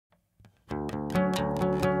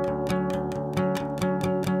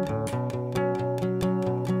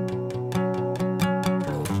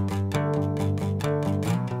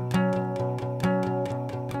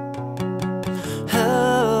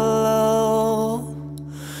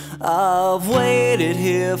I've waited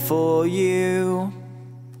here for you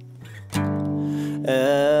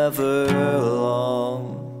Everlong.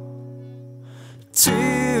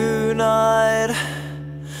 Tonight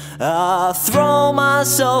I throw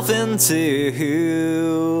myself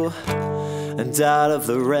into, and out of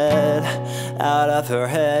the red, out of her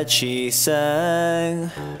head she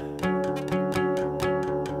sang.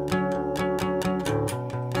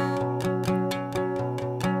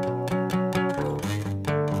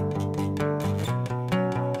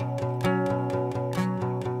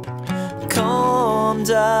 Calm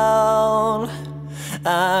down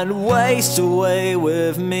and waste away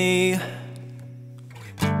with me,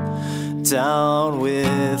 down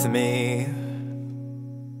with me.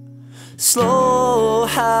 Slow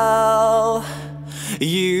how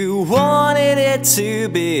you wanted it to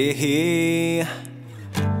be,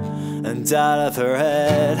 and out of her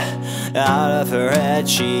head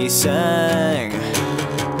she sang.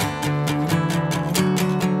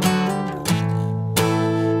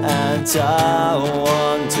 And I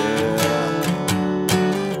wonder,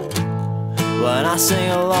 when I sing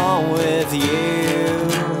along with you,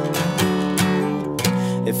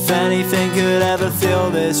 if anything could ever feel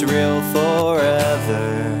this real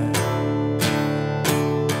forever.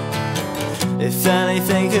 If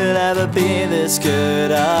anything could ever be this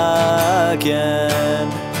good again.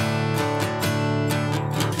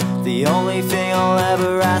 The only thing I'll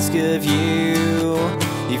ever ask of you,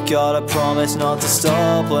 you've gotta promise not to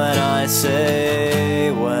stop when I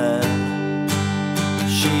say when.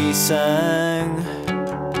 She sang.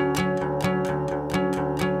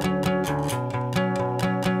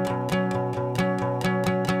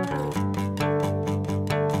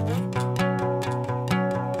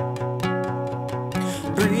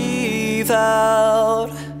 Breathe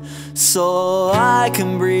out so I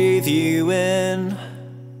can breathe you in,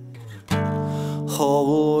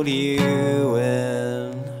 hold you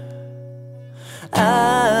in.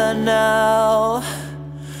 And now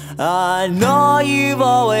I know you've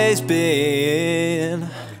always been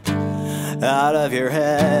out of your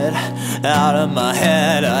head, out of my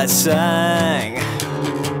head I sang.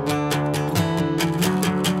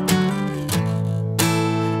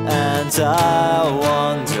 And I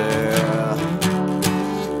wonder,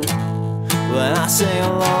 when I sing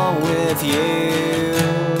along with you,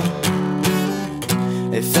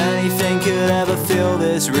 if anything could ever feel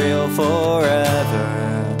this real forever.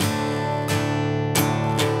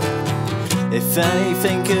 If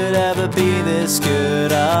anything could ever be this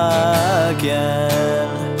good again.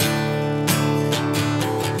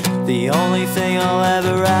 The only thing I'll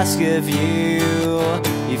ever ask of you,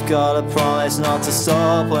 you've gotta promise not to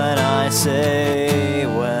stop when I say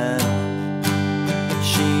when.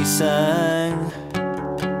 She sang.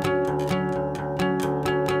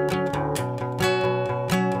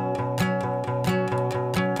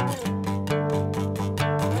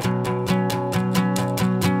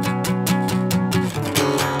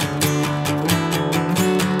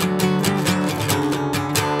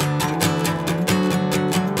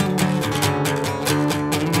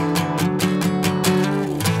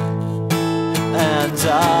 And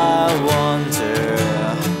I wonder,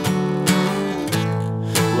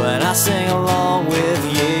 when I sing along with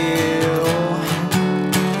you,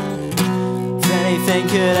 if anything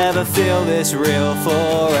could ever feel this real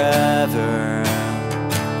forever.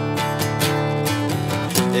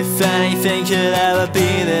 If anything could ever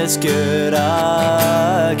be this good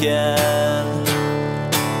again.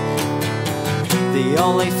 The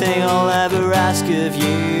only thing I'll ever ask of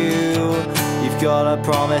you, you've gotta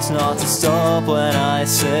promise not to stop when I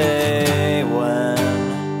say when.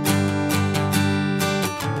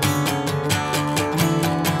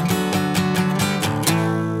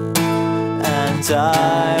 And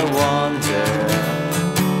I wonder,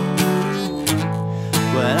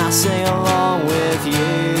 when I sing along with you,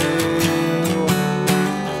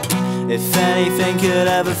 if anything could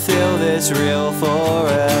ever feel this real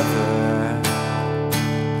forever.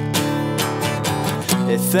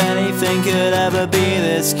 If anything could ever be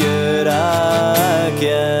this good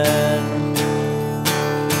again.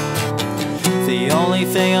 The only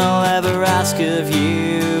thing I'll ever ask of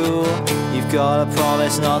you, you've gotta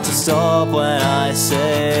promise not to stop when I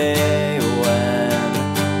say when.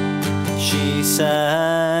 She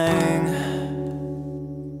sang.